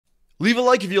Leave a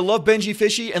like if you love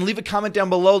BenJyFishy, and leave a comment down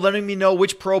below letting me know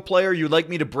which pro player you'd like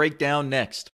me to break down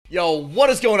next. Yo, what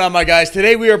is going on, my guys?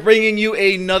 Today we are bringing you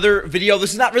another video.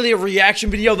 This is not really a reaction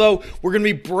video, though. We're going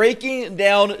to be breaking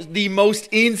down the most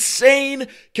insane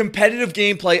competitive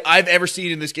gameplay I've ever seen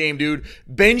in this game, dude.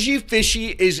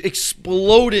 BenJyFishy is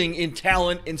exploding in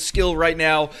talent and skill right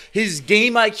now. His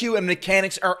game IQ and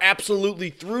mechanics are absolutely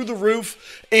through the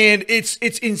roof, and it's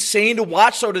insane to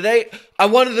watch. So today, I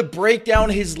wanted to break down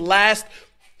his last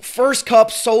first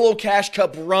cup, solo cash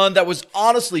cup run that was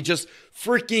honestly just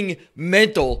freaking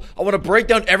mental. I want to break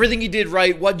down everything he did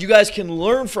right, what you guys can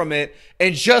learn from it,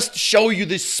 and just show you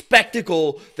this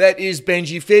spectacle that is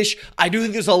BenJyFish. I do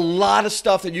think there's a lot of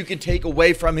stuff that you can take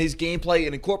away from his gameplay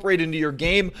and incorporate into your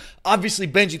game. Obviously,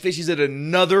 BenJyFish is at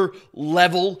another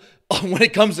level when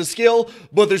it comes to skill,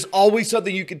 but there's always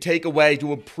something you can take away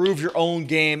to improve your own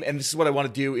game, and this is what I want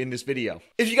to do in this video.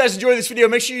 If you guys enjoy this video,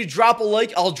 make sure you drop a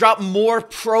like. I'll drop more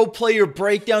pro player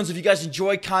breakdowns if you guys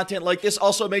enjoy content like this.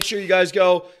 Also, make sure you guys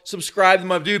go subscribe to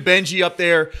my dude Benji up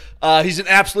there. He's an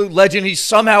absolute legend. He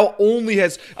somehow only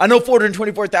has, I know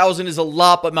 424,000 is a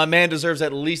lot, but my man deserves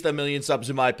at least 1 million subs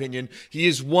in my opinion. He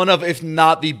is one of, if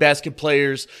not the best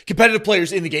competitive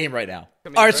players in the game right now.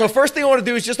 Alright, so first thing I want to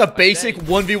do is just a basic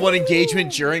 1v1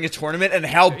 engagement during a tournament and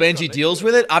how Benji deals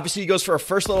with it. Obviously, he goes for a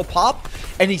first little pop,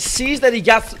 and he sees that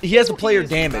he has a player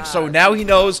damage. So now he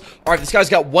knows, alright, this guy's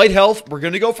got white health. We're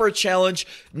going to go for a challenge.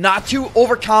 Not too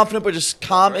overconfident, but just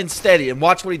calm and steady. And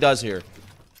watch what he does here.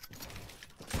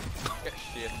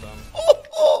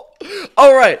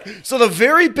 Alright, so the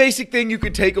very basic thing you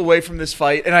could take away from this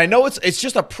fight, and I know it's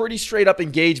just a pretty straight up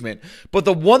engagement, but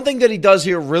the one thing that he does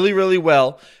here really, really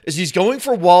well is he's going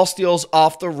for wall steals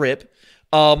off the rip.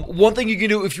 One thing you can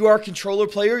do if you are a controller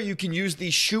player, you can use the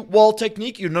shoot wall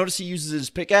technique. You'll notice he uses his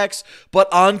pickaxe,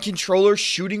 but on controller,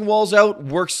 shooting walls out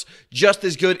works just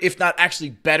as good, if not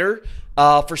actually better.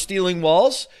 For stealing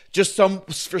walls, just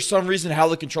for some reason how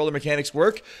the controller mechanics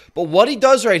work. But what he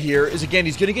does right here is, again,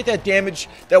 he's going to get that damage,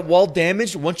 that wall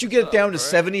damage. Once you get it down to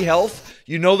 70 health,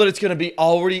 you know that it's going to be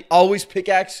always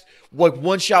pickaxe, like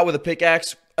one shot with a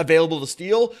pickaxe available to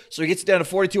steal. So he gets it down to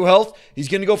 42 health. He's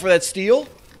going to go for that steal.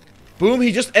 Boom,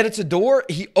 he just edits a door,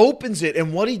 he opens it,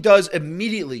 and what he does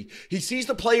immediately, he sees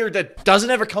the player that doesn't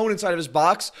have a cone inside of his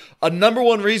box. A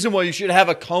 #1 reason why you should have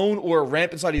a cone or a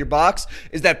ramp inside of your box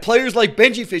is that players like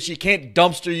BenJyFishy can't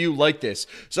dumpster you like this.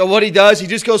 So what he does, he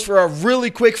just goes for a really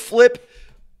quick flip.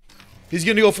 He's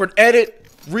going to go for an edit,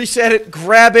 reset it,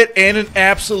 grab it, and an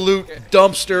absolute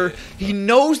dumpster. He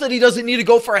knows that he doesn't need to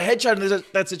go for a headshot in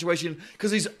that situation because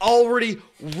he's already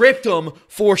ripped him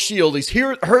for shield. He's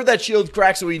heard that shield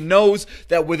crack, so he knows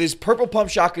that with his purple pump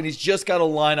shotgun, he's just got to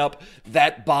line up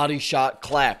that body shot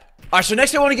clap. Alright, so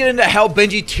next I want to get into how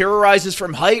Benji terrorizes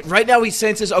from height. Right now he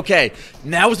senses, okay,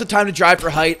 now is the time to drive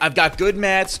for height. I've got good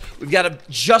mats. We've got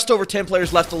just over 10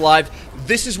 players left alive.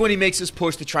 This is when he makes his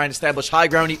push to try and establish high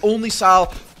ground. He only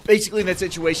saw, basically in that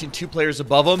situation, 2 players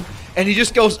above him, and he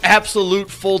just goes absolute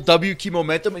full W key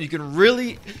momentum, and you can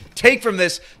really take from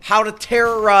this how to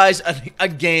terrorize a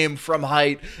game from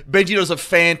height. Benji does a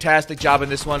fantastic job in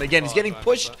this one. Again, he's getting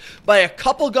pushed by a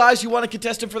couple guys who want to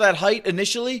contest him for that height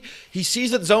initially. He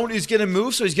sees that zone is going to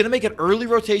move, so he's going to make an early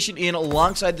rotation in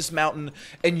alongside this mountain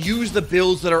and use the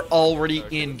builds that are already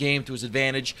in game to his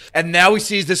advantage. And now he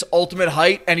sees this ultimate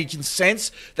height, and he can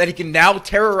sense that he can now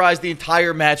terrorize the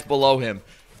entire match below him.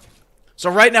 So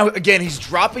right now, again, he's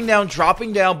dropping down,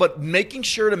 but making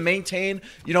sure to maintain,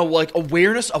 you know, like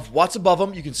awareness of what's above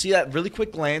him. You can see that really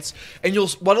quick glance. And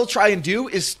what he'll try and do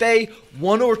is stay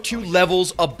 1 or 2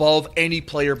 levels above any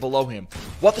player below him.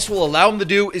 What this will allow him to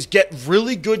do is get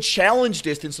really good challenge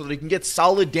distance so that he can get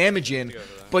solid damage in,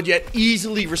 but yet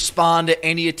easily respond to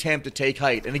any attempt to take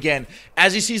height. And again,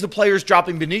 as he sees the players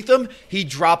dropping beneath him, he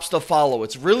drops to follow.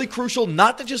 It's really crucial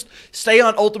not to just stay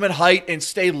on ultimate height and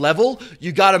stay level.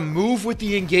 You got to move with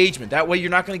the engagement. That way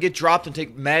you're not going to get dropped and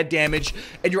take mad damage,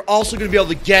 and you're also going to be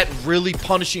able to get really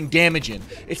punishing damage in.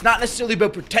 It's not necessarily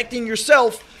about protecting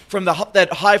yourself from that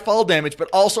high fall damage, but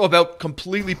also about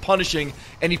completely punishing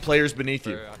any players beneath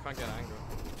you. I can't get an angle.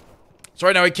 So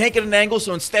right now he can't get an angle,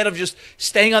 so instead of just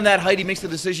staying on that height, he makes the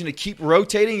decision to keep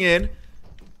rotating in.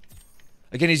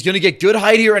 Again, he's going to get good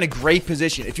height here in a great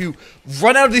position. If you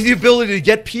run out of the ability to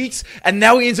get peaks, and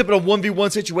now he ends up in a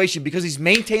 1v1 situation because he's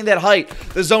maintained that height,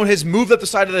 the zone has moved up the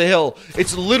side of the hill.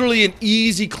 It's literally an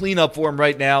easy cleanup for him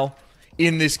right now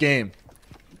in this game.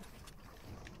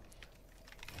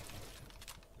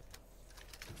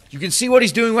 You can see what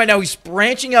he's doing right now. He's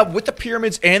branching out with the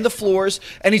pyramids and the floors,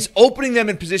 and he's opening them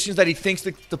in positions that he thinks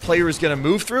the player is going to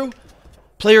move through.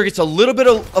 Player gets a little bit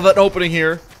of an opening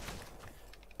here.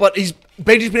 But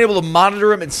Benji's been able to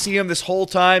monitor him and see him this whole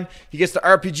time. He gets the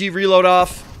RPG reload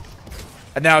off.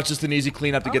 And now it's just an easy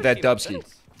cleanup to get that dubski.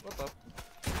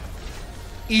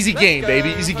 Easy game, baby.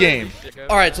 Easy game.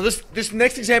 Alright, so this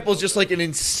next example is just like an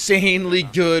insanely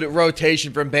good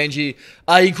rotation from Benji.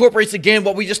 He incorporates, again,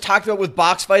 what we just talked about with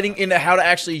box fighting into how to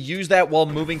actually use that while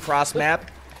moving cross-map.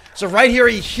 So right here,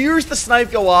 he hears the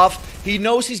snipe go off. He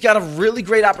knows he's got a really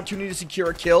great opportunity to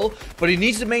secure a kill, but he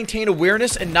needs to maintain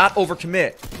awareness and not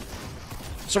overcommit.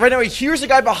 So right now, he hears the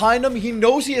guy behind him. He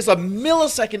knows he has a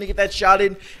millisecond to get that shot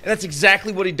in, and that's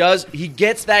exactly what he does. He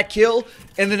gets that kill,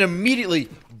 and then immediately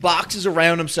boxes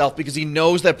around himself because he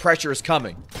knows that pressure is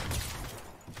coming.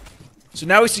 So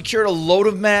now he's secured a load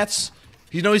of mats.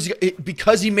 He knows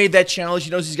because he made that challenge,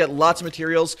 he knows he's got lots of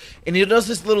materials, and he does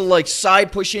this little like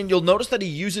side push in. You'll notice that he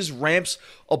uses ramps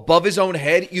above his own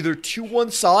head, either to one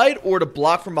side or to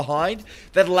block from behind.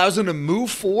 That allows him to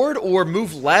move forward or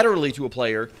move laterally to a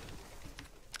player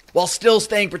while still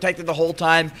staying protected the whole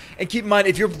time. And keep in mind,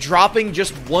 if you're dropping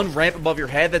just one ramp above your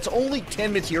head, that's only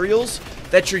 10 materials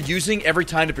that you're using every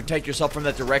time to protect yourself from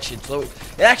that direction. So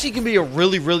it actually can be a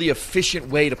really, really efficient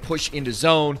way to push into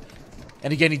zone.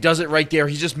 And again, he does it right there.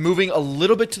 He's just moving a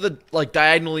little bit to the, like,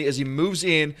 diagonally as he moves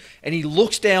in, and he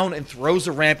looks down and throws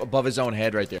a ramp above his own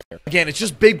head right there. Again, it's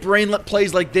just big brain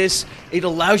plays like this. It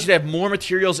allows you to have more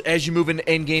materials as you move into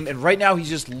endgame, and right now he's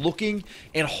just looking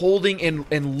and holding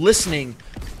and listening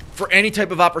for any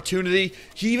type of opportunity.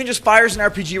 He even just fires an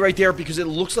RPG right there because it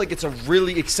looks like it's a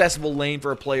really accessible lane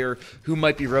for a player who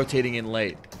might be rotating in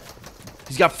late.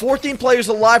 He's got 14 players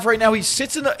alive right now. He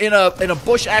sits in a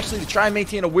bush actually to try and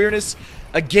maintain awareness.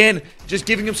 Again, just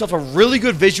giving himself a really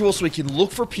good visual so he can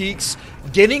look for peaks,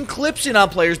 getting clips in on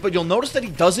players, but you'll notice that he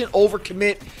doesn't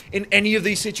overcommit in any of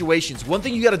these situations. One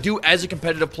thing you got to do as a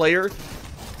competitive player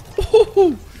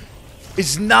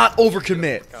is not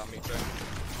overcommit.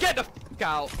 Get the f***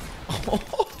 out.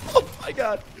 Oh my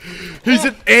god. He's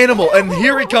an animal, and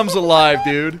here he comes alive,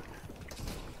 dude.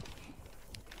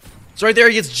 So right there,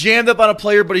 he gets jammed up on a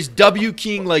player, but he's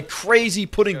W-keying like crazy,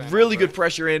 putting really good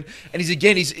pressure in. And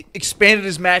he's expanded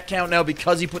his mat count now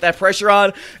because he put that pressure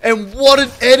on. And what an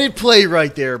edit play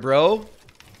right there, bro.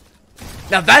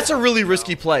 Now, that's a really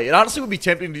risky play. It honestly would be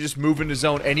tempting to just move into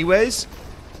zone anyways.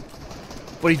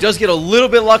 But he does get a little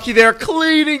bit lucky there,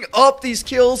 cleaning up these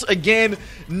kills. Again,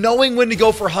 knowing when to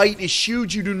go for height is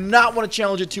huge. You do not want to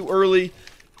challenge it too early.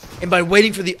 And by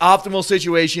waiting for the optimal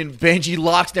situation, Benji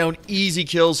locks down easy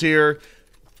kills here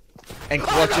and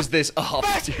clutches this up,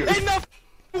 dude.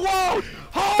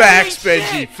 Facts,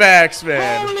 Benji. Facts,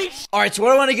 man. Alright, so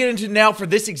what I want to get into now for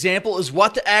this example is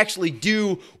what to actually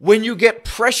do when you get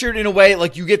pressured in a way,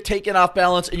 like you get taken off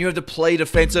balance and you have to play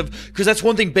defensive, because that's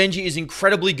one thing Benji is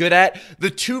incredibly good at. The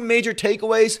two major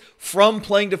takeaways from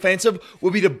playing defensive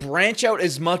will be to branch out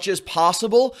as much as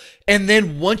possible, and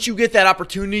then once you get that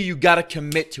opportunity, you got to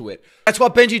commit to it. That's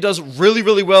what Benji does really,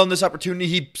 really well in this opportunity.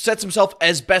 He sets himself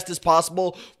as best as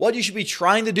possible. What you should be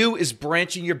trying to do is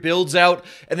branching your builds out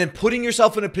and then putting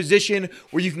yourself in a position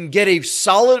where you can get a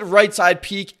solid right side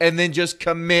peek and then just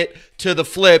commit to the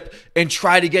flip and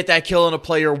try to get that kill on a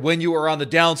player when you are on the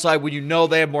downside, when you know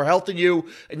they have more health than you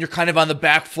and you're kind of on the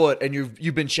back foot and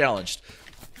you've been challenged.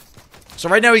 So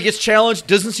right now he gets challenged,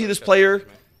 doesn't see this player,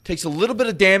 takes a little bit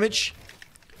of damage,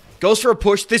 goes for a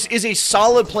push. This is a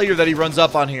solid player that he runs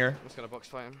up on here. I'm just gonna box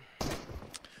fight him.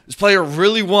 This player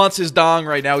really wants his dong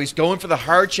right now. He's going for the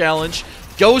hard challenge.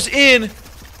 Goes in,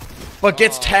 but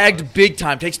gets tagged big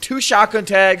time. Takes 2 shotgun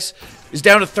tags, is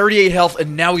down to 38 health,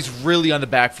 and now he's really on the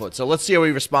back foot. So let's see how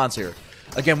he responds here.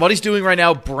 Again, what he's doing right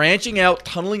now, branching out,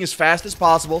 tunneling as fast as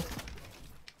possible.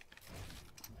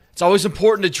 It's always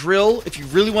important to drill if you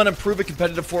really want to improve a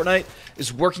competitive Fortnite,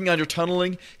 is working on your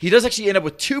tunneling. He does actually end up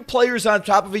with 2 players on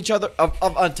top of each other,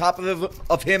 on top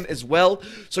of him as well.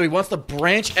 So he wants to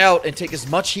branch out and take as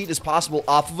much heat as possible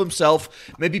off of himself.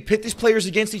 Maybe pit these players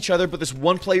against each other, but this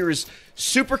one player is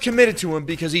super committed to him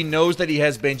because he knows that he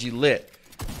has Benji lit.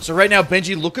 So right now,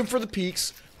 Benji looking for the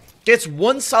peaks. Gets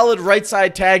one solid right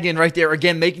side tag in right there.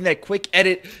 Again, making that quick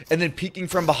edit and then peeking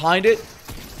from behind it.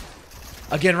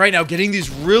 Again, right now, getting these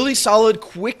really solid,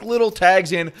 quick little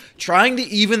tags in, trying to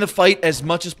even the fight as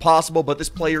much as possible, but this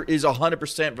player is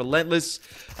 100% relentless.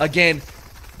 Again,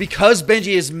 because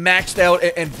Benji is maxed out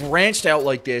and branched out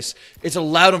like this, it's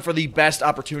allowed him for the best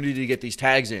opportunity to get these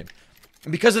tags in.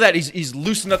 And because of that, he's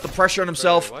loosened up the pressure on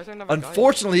himself.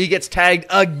 Unfortunately, he gets tagged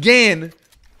again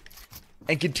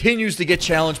and continues to get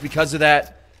challenged because of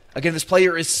that. Again, this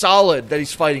player is solid that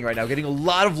he's fighting right now, getting a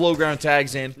lot of low ground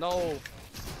tags in. No.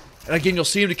 And again, you'll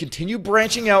see him to continue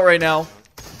branching out right now.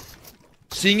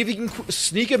 Seeing if he can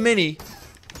sneak a mini.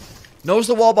 Knows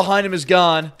the wall behind him is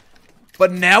gone.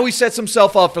 But now he sets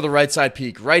himself up for the right side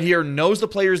peek. Right here, knows the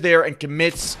player's there and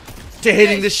commits to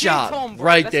hitting the shot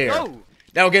right there.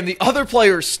 Now again, the other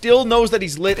player still knows that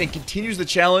he's lit and continues the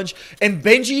challenge. And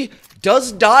Benji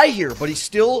does die here, but he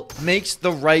still makes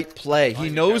the right play. He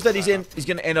knows that he's going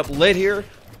to end up lit here.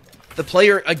 The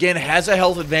player, again, has a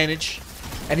health advantage.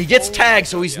 And he gets tagged,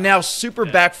 so he's now super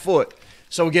back foot.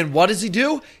 So again, what does he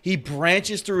do? He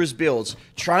branches through his builds,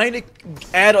 trying to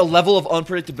add a level of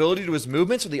unpredictability to his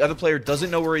movement so the other player doesn't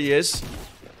know where he is.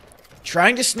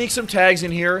 Trying to sneak some tags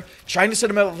in here, trying to set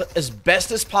him up as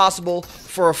best as possible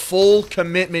for a full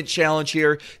commitment challenge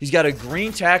here. He's got a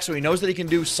green tag, so he knows that he can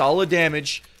do solid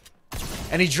damage.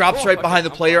 And he drops right behind the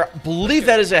player. Believe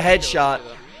that is a headshot,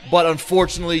 but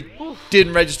unfortunately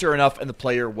didn't register enough, and the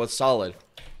player was solid.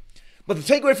 But the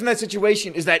takeaway from that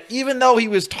situation is that even though he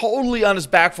was totally on his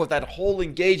back foot that whole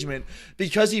engagement,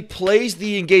 because he plays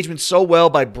the engagement so well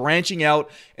by branching out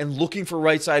and looking for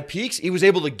right side peaks, he was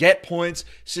able to get points,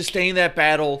 sustain that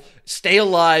battle, stay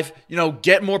alive, you know,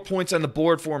 get more points on the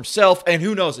board for himself. And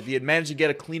who knows, if he had managed to get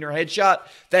a cleaner headshot,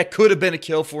 that could have been a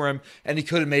kill for him, and he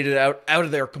could have made it out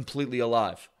of there completely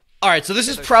alive. Alright, so this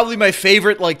is probably my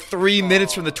favorite, like, 3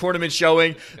 minutes from the tournament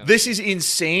showing. This is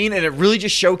insane, and it really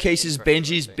just showcases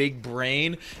Benji's big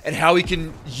brain and how he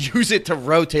can use it to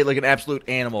rotate like an absolute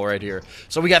animal right here.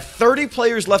 So we got 30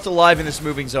 players left alive in this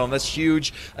moving zone. That's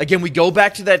huge. Again, we go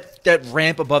back to that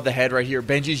ramp above the head right here.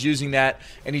 Benji's using that,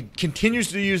 and he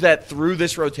continues to use that through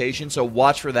this rotation, so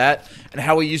watch for that and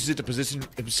how he uses it to position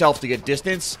himself to get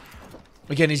distance.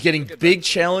 Again, he's getting big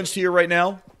challenged here right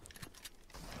now.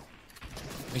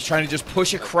 He's trying to just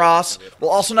push across while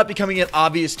also not becoming an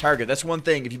obvious target. That's one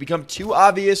thing. If you become too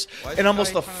obvious in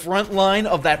almost the front line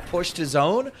of that push to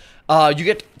zone, you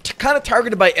get kind of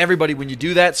targeted by everybody when you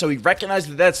do that. So he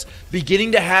recognizes that that's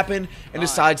beginning to happen and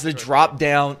decides to drop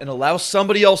down and allow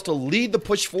somebody else to lead the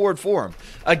push forward for him.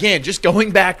 Again, just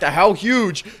going back to how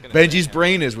huge Benji's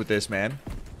brain is with this, man.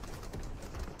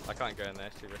 I can't go in there,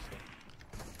 it's too risky.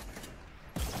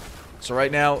 So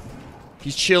right now,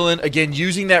 he's chilling, again,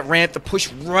 using that ramp to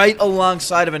push right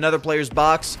alongside of another player's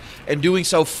box and doing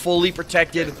so fully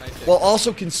protected while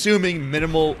also consuming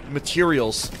minimal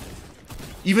materials.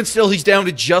 Even still, he's down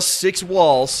to just 6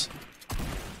 walls.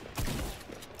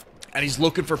 And he's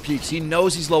looking for peaks. He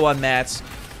knows he's low on mats.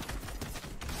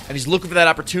 And he's looking for that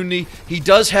opportunity. He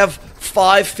does have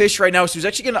 5 fish right now, so he's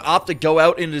actually going to opt to go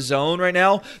out into zone right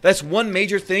now. That's one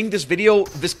major thing.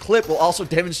 This clip will also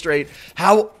demonstrate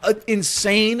how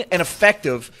insane and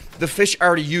effective the fish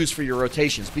are to use for your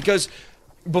rotations. Because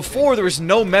before, there was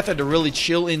no method to really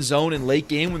chill in zone in late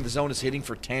game when the zone is hitting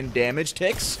for 10 damage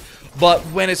ticks. But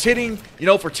when it's hitting, you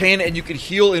know, for 10 and you can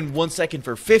heal in 1 second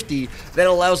for 50, that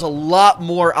allows a lot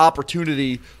more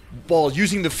opportunity while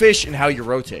using the fish and how you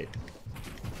rotate.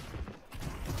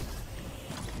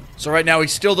 So right now, he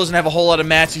still doesn't have a whole lot of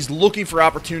mats. He's looking for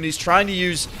opportunities, trying to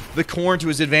use the corn to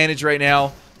his advantage right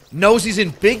now. Knows he's in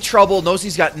big trouble, knows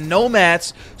he's got no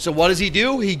mats. So what does he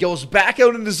do? He goes back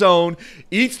out in the zone,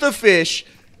 eats the fish,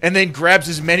 and then grabs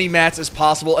as many mats as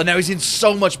possible. And now he's in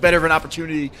so much better of an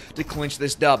opportunity to clinch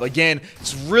this dub. Again,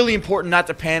 it's really important not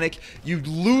to panic. You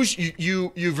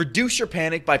reduce your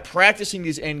panic by practicing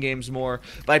these end games more,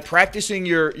 by practicing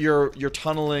your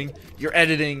tunneling, your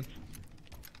editing.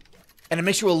 And it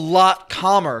makes you a lot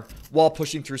calmer while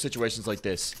pushing through situations like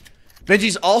this.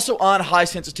 Benji's also on high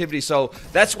sensitivity, so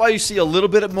that's why you see a little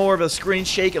bit more of a screen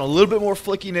shake and a little bit more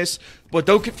flickiness. But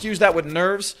don't confuse that with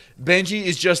nerves. Benji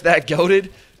is just that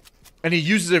goated, and he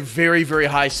uses a very, very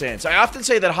high sense. I often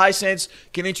say that high sense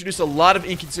can introduce a lot of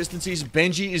inconsistencies.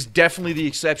 Benji is definitely the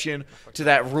exception to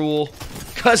that rule,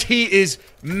 because he is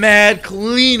mad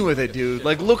clean with it, dude.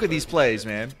 Like, look at these plays,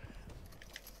 man.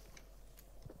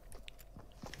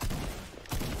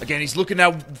 Again, he's looking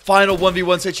at final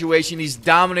 1v1 situation. He's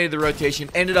dominated the rotation,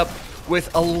 ended up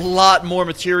with a lot more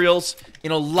materials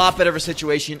in a lot better of a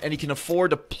situation, and he can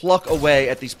afford to pluck away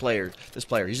at this player.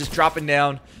 He's just dropping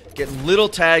down, getting little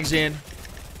tags in,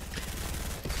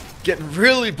 getting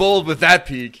really bold with that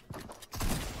peak.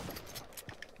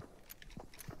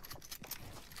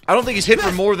 I don't think he's hit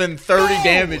for more than 30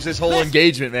 damage this whole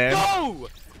engagement, man. No!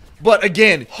 But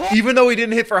again, even though he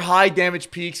didn't hit for high damage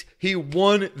peaks, he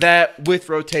won that with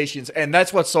rotations. And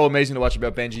that's what's so amazing to watch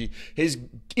about Benji. His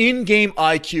in-game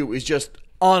IQ is just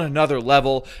on another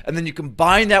level. And then you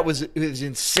combine that with his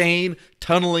insane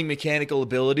tunneling mechanical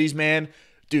abilities, man.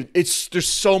 Dude, there's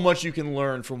so much you can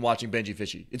learn from watching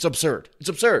BENJYFISHY. It's absurd. It's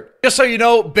absurd. Just so you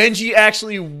know, Benji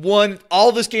actually won.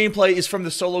 All this gameplay is from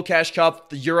the Solo Cash Cup,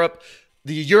 the Europe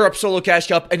the Europe Solo Cash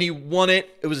Cup, and he won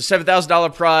it. It was a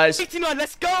 $7,000 prize. 89,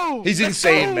 let's go! He's Let's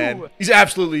insane, go! man. He's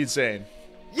absolutely insane.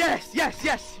 Yes,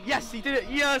 he did it.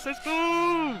 Yes, let's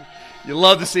go! You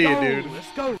love to see it, dude.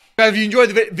 Let's go. If you enjoyed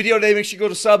the video today, make sure you go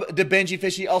to sub to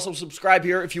BenJyFishy. Also, subscribe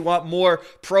here if you want more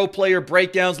pro player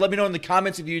breakdowns. Let me know in the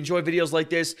comments if you enjoy videos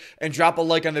like this, and drop a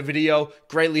like on the video.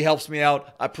 Greatly helps me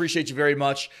out. I appreciate you very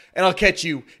much, and I'll catch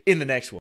you in the next one.